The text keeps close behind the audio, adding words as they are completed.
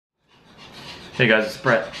Hey guys, it's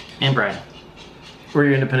Brett. And Brad. We're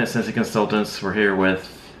your independent Scentsy consultants. We're here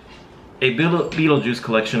with a Beetlejuice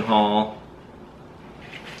Collection haul.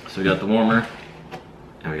 So we got the warmer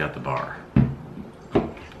and we got the bar.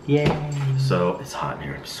 Yay. So it's hot in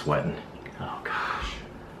here, I'm sweating. Oh gosh.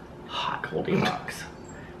 Hot coldy rocks.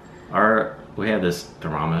 We have this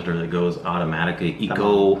thermometer that goes automatically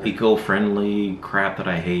eco-friendly crap that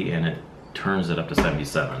I hate, and it turns it up to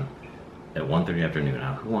 77 at 1:30 afternoon.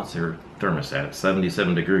 Now, who wants their thermostat at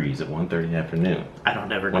 77 degrees at 1:30 afternoon? I don't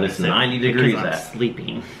ever when notice it's 90 it degrees because I'm at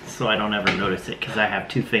sleeping, so I don't ever notice it because I have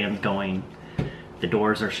two fans going. The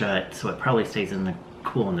doors are shut, so it probably stays in the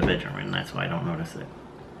cool in the bedroom, and that's why I don't notice it.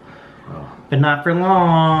 Oh. But not for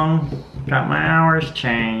long. Got my hours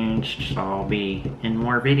changed, so I'll be in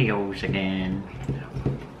more videos again.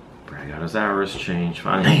 Yeah. Brad got his hours changed.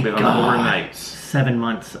 Finally, been on overnights. 7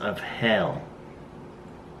 months of hell.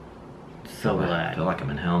 So glad. I feel like I'm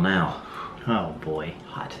in hell now. Oh boy,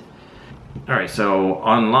 hot. Alright, so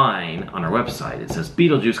online on our website it says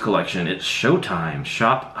Beetlejuice Collection. It's Showtime.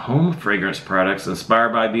 Shop home fragrance products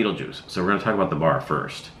inspired by Beetlejuice. So we're going to talk about the bar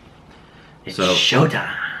first. It's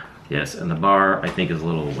showtime. Yes, and the bar I think is a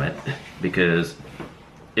little wet because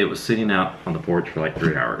it was sitting out on the porch for like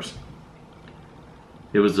 3 hours.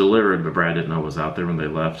 It was delivered, but Brad didn't know it was out there when they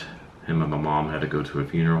left. Him and my mom had to go to a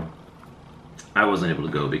funeral. I wasn't able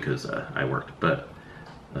to go because I worked, but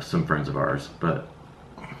some friends of ours. But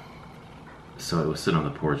so it was sitting on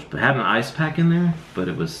the porch, but had an ice pack in there, but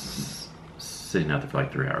it was sitting out there for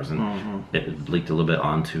like 3 hours, and it leaked a little bit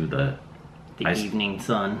onto the evening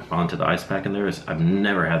sun. Onto the ice pack in there. I've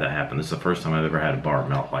never had that happen. This is the first time I've ever had a bar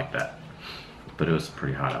melt like that. But it was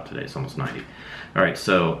pretty hot out today. It's almost 90. All right,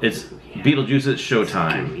 so it's Beetlejuice at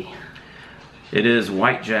Showtime. It is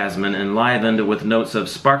white jasmine enlivened with notes of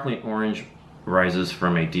sparkling orange rises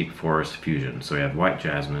from a deep forest fusion. So we have white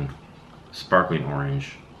jasmine, sparkling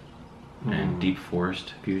orange, and deep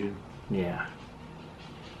forest fusion. Yeah.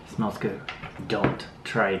 Smells good. Don't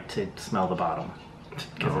try to smell the bottom.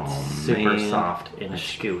 Because it's super soft and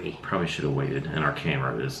it's gooey. Probably should have waited, and our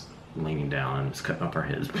camera is leaning down and it's cutting up our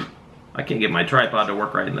heads. I can't get my tripod to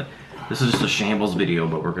work right in the... This is just a shambles video,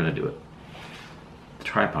 but we're gonna do it. The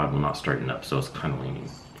tripod will not straighten up, so it's kind of leaning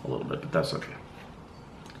a little bit, but that's okay.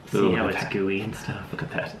 See how it's gooey and stuff? Look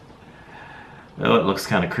at that. Oh, it looks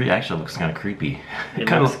kind of creepy. Actually, it looks kind of creepy. It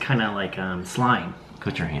looks kind of like slime.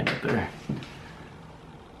 Put your hand up there.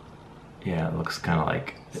 Yeah, it looks kind of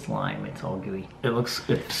like slime. It's all gooey.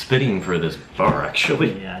 It's fitting for this bar,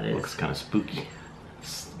 actually. Yeah, it is. It looks kind of spooky.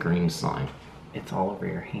 It's green slime. It's all over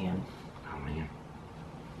your hand. Oh man.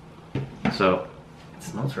 So it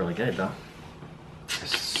smells really good though.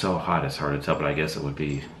 It's so hot it's hard to tell, but I guess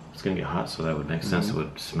it's gonna get hot, so that would make sense. It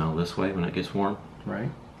would smell this way when it gets warm.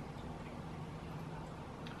 Right.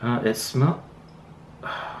 It smells.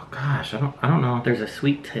 Oh gosh, I don't know. There's a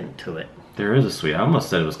sweet tint to it. There is a sweet. I almost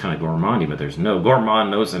said it was kind of gourmandy, but there's no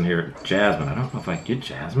gourmand notes in here. Jasmine. I don't know if I get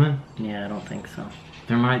jasmine. Yeah, I don't think so.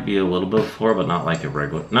 There might be a little bit of floral, but not like a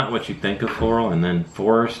regular, not what you think of floral. And then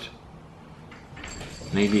forest.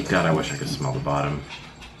 Maybe, God, I wish I could smell the bottom.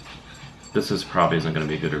 This probably isn't going to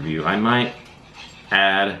be a good review. I might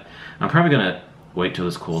add, I'm probably going to wait till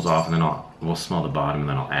this cools off, and then we'll smell the bottom, and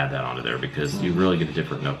then I'll add that onto there, because you really get a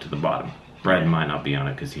different note to the bottom. Brad might not be on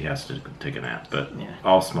it because he has to take a nap, but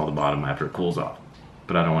I'll smell the bottom after it cools off.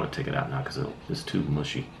 But I don't want to take it out now because it's too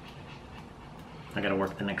mushy. I gotta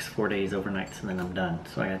work the next 4 days overnights and then I'm done,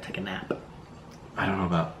 so I gotta take a nap. I don't know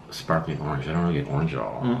about sparkling orange. I don't really get orange at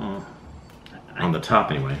all. On the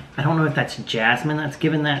top anyway. I don't know if that's jasmine that's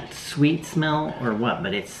giving that sweet smell or what,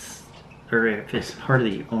 but or if it's part of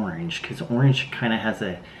the orange, because orange kind of has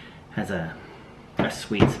a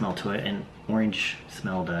sweet smell to it, and orange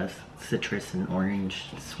smell does. Citrus and orange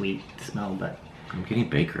sweet smell, but I'm getting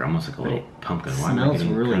bakery, almost like a little pumpkin. Why smells am I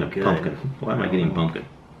getting really kind of good. Pumpkin? Why am I getting pumpkin?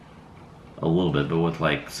 A little bit, but with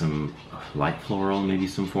like some light floral, maybe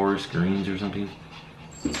some forest greens or something.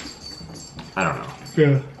 I don't know.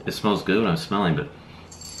 Yeah. It smells good when I'm smelling, but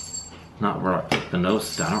not where the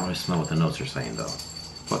notes. I don't really smell what the notes are saying though.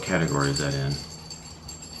 What category is that in?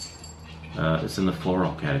 It's in the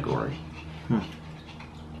floral category. I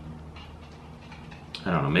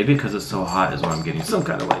don't know. Maybe because it's so hot is why I'm getting some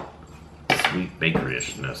kind of like sweet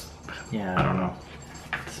bakery-ishness. Yeah. I don't know.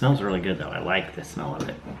 It smells really good though. I like the smell of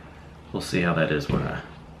it. We'll see how that is when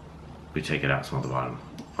we take it out, smell the bottom.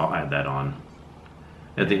 I'll add that on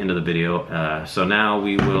at the end of the video. So now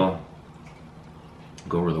we will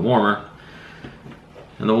go over the warmer.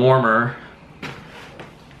 And the warmer,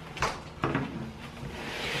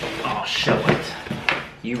 I'll show it.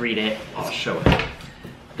 You read it, I'll show it.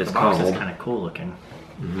 It's the box called, is kind of cool looking.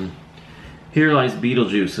 Here lies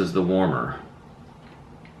Beetlejuice as the warmer.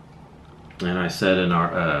 And I said in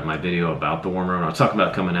our my video about the warmer, when I was talking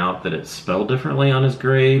about coming out, that it's spelled differently on his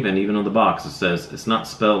grave, and even on the box it says it's not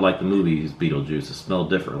spelled like the movie's Beetlejuice, it's spelled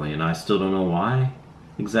differently, and I still don't know why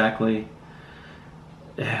exactly.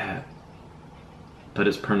 But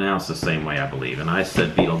it's pronounced the same way, I believe. And I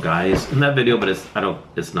said Beetle Guys in that video, but it's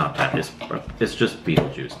not that. It's just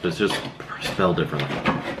Beetlejuice, but it's just spelled differently.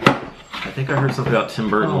 I think I heard something about Tim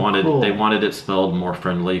Burton they wanted it spelled more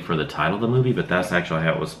friendly for the title of the movie, but that's actually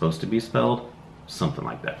how it was supposed to be spelled. Something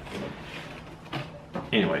like that.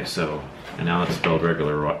 Anyway, so, and now it's spelled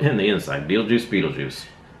regular in the inside. Beetlejuice, Beetlejuice.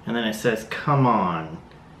 And then it says, come on.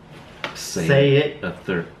 Say it a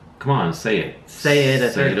third. Come on, say it. Say it a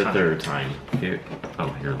third time. Here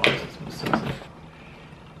lies it.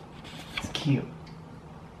 It's cute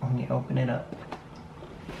when you open it up.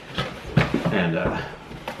 And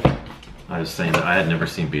I was saying that I had never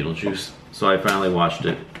seen Beetlejuice, so I finally watched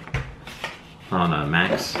it on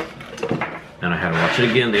Max, and I had to watch it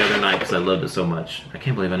again the other night because I loved it so much. I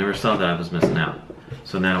can't believe I never saw that. I was missing out.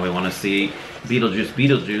 So now we want to see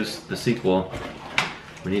Beetlejuice, the sequel.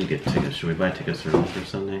 We need to get tickets. Should we buy tickets for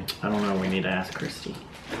Sunday? I don't know. We need to ask Christy.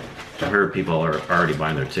 I heard people are already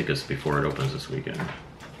buying their tickets before it opens this weekend.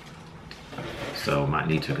 So might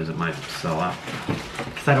need to because it might sell out.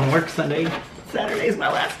 Because I don't work Sunday. Saturday's my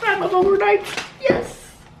last time of overnight.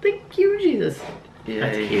 Yes. Thank you, Jesus. Yay.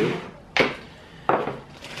 That's cute.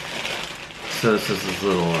 So this is this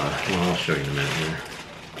little, well, I'll show you in a minute here.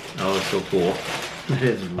 Oh, it's so cool. It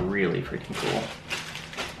is really freaking cool.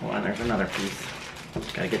 Oh, and there's another piece.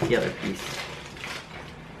 Gotta get the other piece.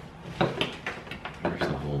 Where's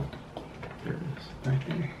the hole? There it is. Right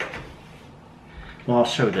there. Well, I'll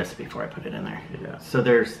show this before I put it in there. Yeah. So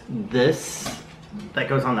there's this that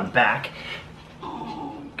goes on the back.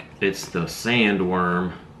 It's the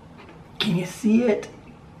sandworm. Can you see it?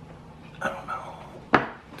 I don't know.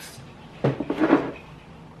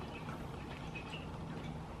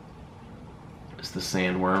 It's the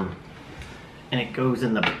sandworm. And it goes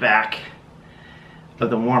in the back of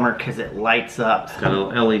the warmer because it lights up. It's got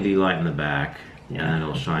a LED light in the back, Yeah. and then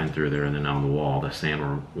it'll shine through there, and then on the wall, the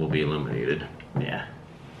sandworm will be illuminated. Yeah.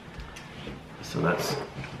 So that's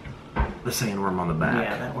the sandworm on the back.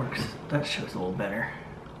 Yeah, that works. That shows a little better.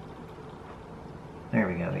 There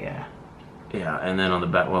we go, yeah. Yeah, and then on the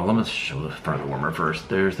back, well, let me show the front of the warmer first.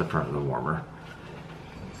 There's the front of the warmer.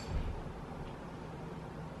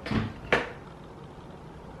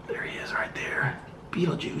 There he is right there.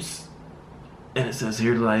 Beetlejuice. And it says,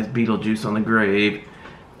 here lies Beetlejuice on the grave.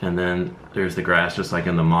 And then there's the grass, just like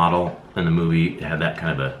in the model. In the movie, it had that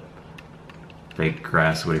kind of a fake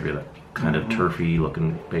grass, whatever, that kind of turfy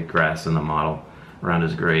looking fake grass in the model around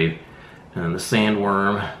his grave. And then the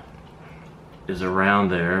sandworm is around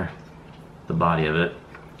there, the body of it.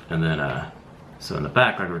 And then, so in the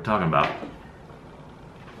back, like we were talking about,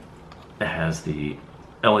 it has the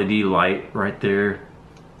LED light right there,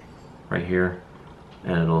 right here.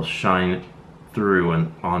 And it'll shine through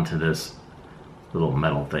and onto this little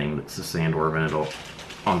metal thing that's the sandworm, and it'll,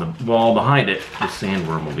 on the wall behind it, the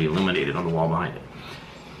sandworm will be illuminated on the wall behind it.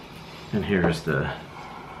 And here's the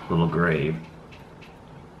little grave.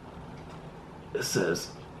 It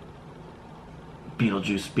says,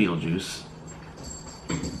 Beetlejuice, Beetlejuice.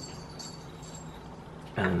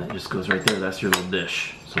 And then that just goes right there. That's your little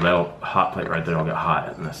dish. So that'll, hot plate right there will get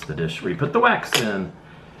hot, and that's the dish where you put the wax in.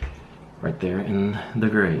 Right there in the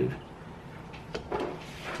grave.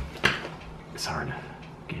 It's hard to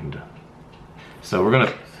get him to. So we're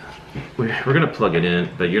gonna plug it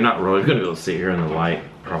in, but you're not really gonna be able to see it here in the light.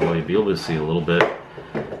 Probably be able to see a little bit,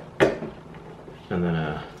 and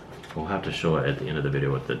then we'll have to show it at the end of the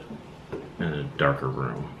video in a darker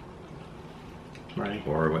room, Right.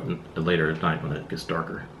 or later at night when it gets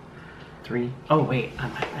darker. 3. Oh wait,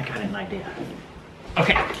 I got an idea.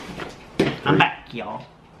 Okay, I'm back, y'all.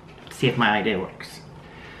 See if my idea works.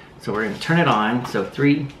 So we're gonna turn it on. So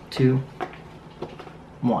 3, 2,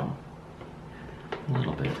 1. A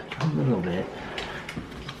little bit. A little bit.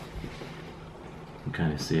 You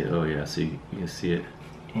kind of see it. Oh yeah, see, you can see it.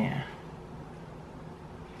 Yeah.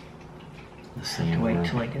 The Have same. to wait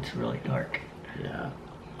till it gets really dark. Yeah,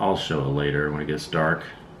 I'll show it later when it gets dark.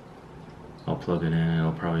 I'll plug it in and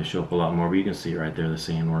it'll probably show up a lot more, but you can see right there the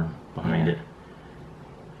sandworm behind it.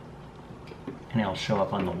 And it'll show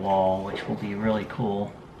up on the wall, which will be really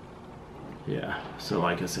cool. Yeah, so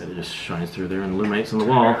like I said, it just shines through there and illuminates on the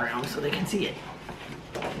Turn wall. it around so they can see it.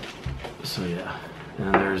 So yeah,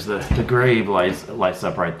 and there's the grave lights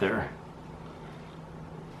up right there.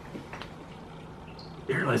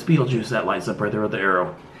 Here lies Beetlejuice, that lights up right there with the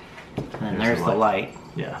arrow. And there's the light.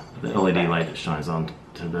 Yeah, the LED light that shines on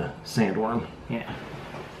to the sandworm. Yeah.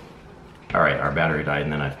 All right, our battery died,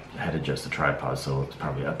 and then I had to adjust the tripod, so it's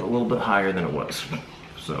probably up a little bit higher than it was.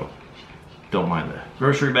 So don't mind the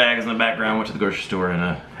grocery bags in the background. Went to the grocery store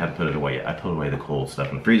and had to put it away. I put away the cold stuff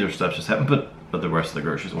and the freezer stuff. Just haven't put the rest of the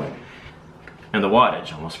groceries away. And the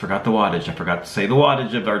wattage, almost forgot the wattage. I forgot to say the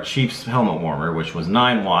wattage of our Chiefs helmet warmer, which was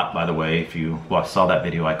 9 watt, by the way. If you saw that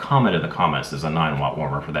video, I commented in the comments there's a 9 watt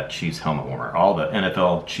warmer for that Chiefs helmet warmer. All the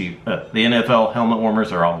NFL helmet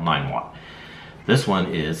warmers are all 9 watt. This one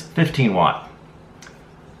is 15 watt.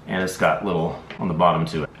 And it's got little, on the bottom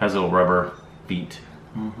too, it has little rubber feet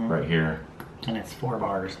right here. And it's 4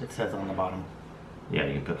 bars, it says on the bottom. Yeah,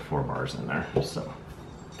 you can put 4 bars in there. So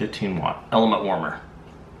 15 watt element warmer.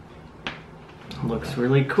 Looks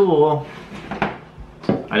really cool. I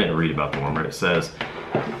didn't read about the warmer. It says,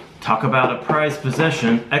 talk about a prized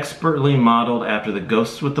possession, expertly modeled after the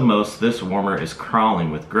ghosts with the most. This warmer is crawling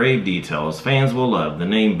with grave details fans will love. The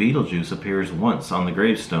name Beetlejuice appears once on the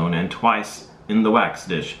gravestone and twice in the wax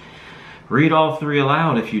dish. Read all 3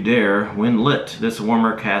 aloud if you dare. When lit, this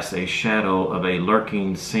warmer casts a shadow of a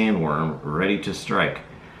lurking sandworm ready to strike.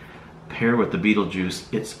 Pair with the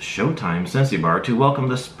Beetlejuice It's Showtime Scentsy bar to welcome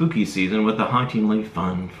the spooky season with a hauntingly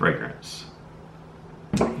fun fragrance.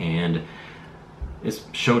 And its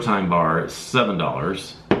Showtime bar is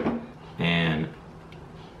 $7, and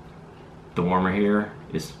the warmer here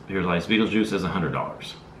is Here Lies Beetlejuice is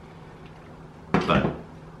 $100. But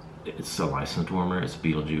it's a licensed warmer. It's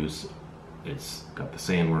Beetlejuice. It's got the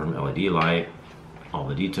sandworm LED light, all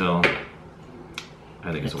the detail.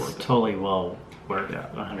 I think it's worth it. Totally well worth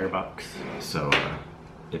 $100. So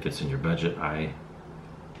if it's in your budget, I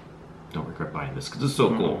don't regret buying this because it's so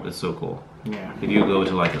cool. It's so cool. Yeah. If you go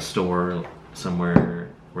to like a store somewhere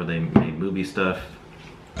where they made movie stuff,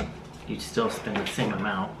 You'd still spend the same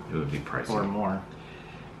amount. it would be pricey. Or more.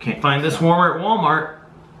 Can't find this warmer at Walmart.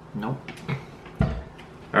 Nope.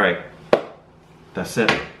 All right, that's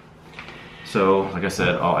it. So, like I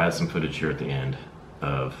said, I'll add some footage here at the end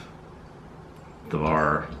of the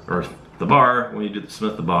bar, when you do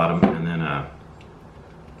smith the bottom, and then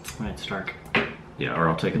When it's dark. yeah, or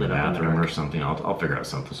I'll take it to the Lit up in the bathroom or dark. something. I'll figure out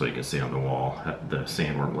something so you can see on the wall the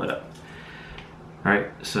sandworm lit up. All right,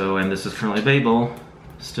 so, and this is currently available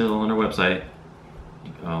still on our website.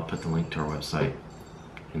 I'll put the link to our website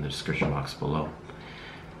in the description box below.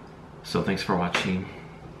 So thanks for watching,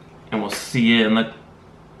 and we'll see you in the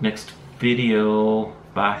next video.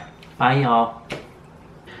 Bye. Bye, y'all.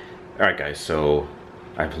 Alright guys, so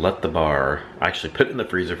I've let the bar, I actually put it in the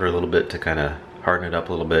freezer for a little bit to kind of harden it up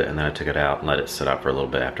a little bit, and then I took it out and let it sit out for a little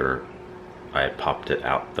bit after I popped it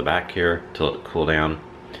out the back here till it cooled down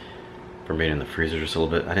from being in the freezer just a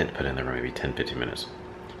little bit. I didn't put it in there for maybe 10-15 minutes.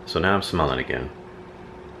 So now I'm smelling it again.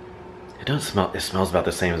 It doesn't smell, it smells about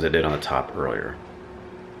the same as it did on the top earlier.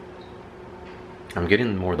 I'm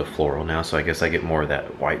getting more of the floral now, so I guess I get more of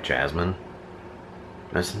that white jasmine.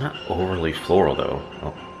 And it's not overly floral though.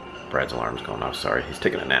 Oh, Brad's alarm's going off, sorry, he's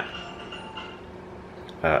taking a nap.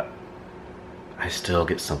 I still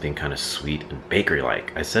get something kind of sweet and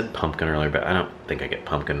bakery-like. I said pumpkin earlier, but I don't think I get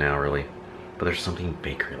pumpkin now really. But there's something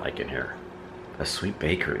bakery-like in here. A sweet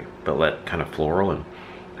bakery, but let kind of floral, and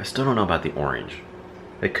I still don't know about the orange.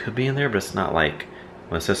 It could be in there, but it's not like,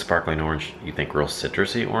 when it says sparkling orange, you think real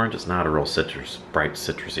citrusy orange. It's not a real bright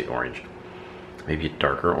citrusy orange. Maybe a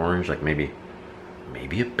darker orange, like maybe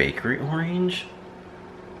a bakery orange?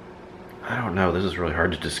 I don't know, this is really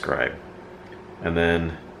hard to describe. And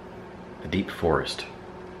then the deep forest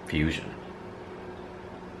fusion.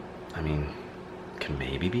 I mean, can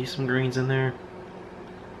maybe be some greens in there?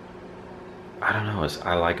 I don't know,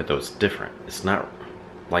 I like it though, it's different. It's not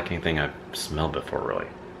like anything I've smelled before really.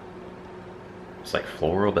 It's like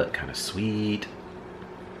floral but kind of sweet.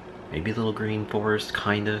 Maybe a little green forest,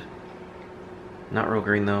 kind of. Not real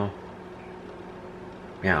green though.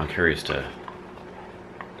 Yeah, I'm curious to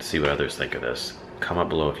see what others think of this. Comment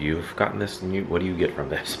below if you've gotten this and what do you get from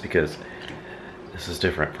this, because this is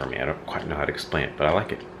different for me. I don't quite know how to explain it, but I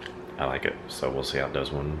like it. I like it. So we'll see how it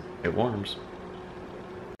does when it warms.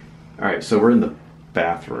 Alright, so we're in the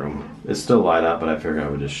bathroom. It's still light up, but I figured I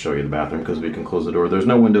would just show you the bathroom because we can close the door. There's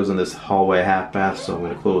no windows in this hallway half bath, so I'm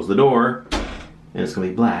going to close the door and it's going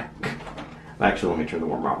to be black. Actually, let me turn the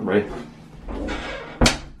warmer on. Ready?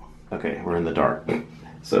 Okay, we're in the dark.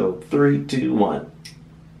 So 3, 2, 1.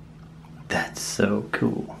 That's so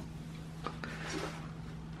cool.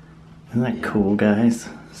 Isn't that cool, guys?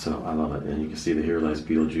 So I love it. And you can see the Here Lies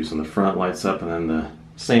Beetlejuice on the front lights up, and then the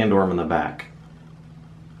sandworm in the back.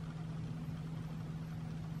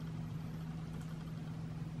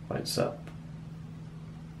 Lights up.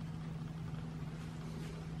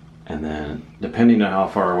 And then depending on how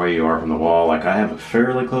far away you are from the wall, like I have it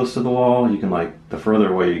fairly close to the wall, you can like, the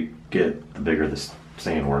further away you get, the bigger this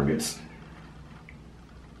sandworm gets.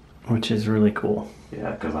 Which is really cool.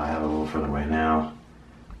 Yeah, because I have it a little further away now.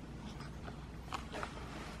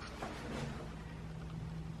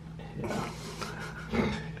 Yeah.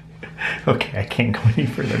 Okay, I can't go any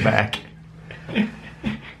further back.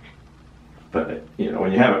 But, you know,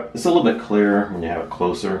 when you have it, it's a little bit clearer when you have it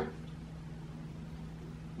closer.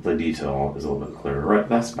 The detail is a little bit clearer. Right,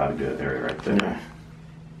 that's about a good area right there.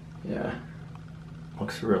 Yeah.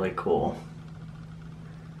 Looks really cool.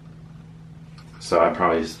 So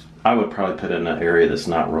I would probably put it in an area that's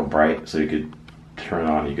not real bright, so you could turn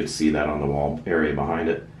on, you could see that on the wall area behind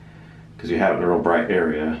it. Because you have it in a real bright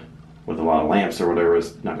area with a lot of lamps or whatever,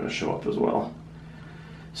 it's not going to show up as well.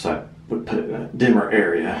 So I would put it in a dimmer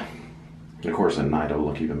area. And of course at night it'll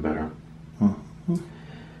look even better.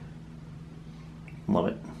 Love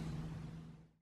it.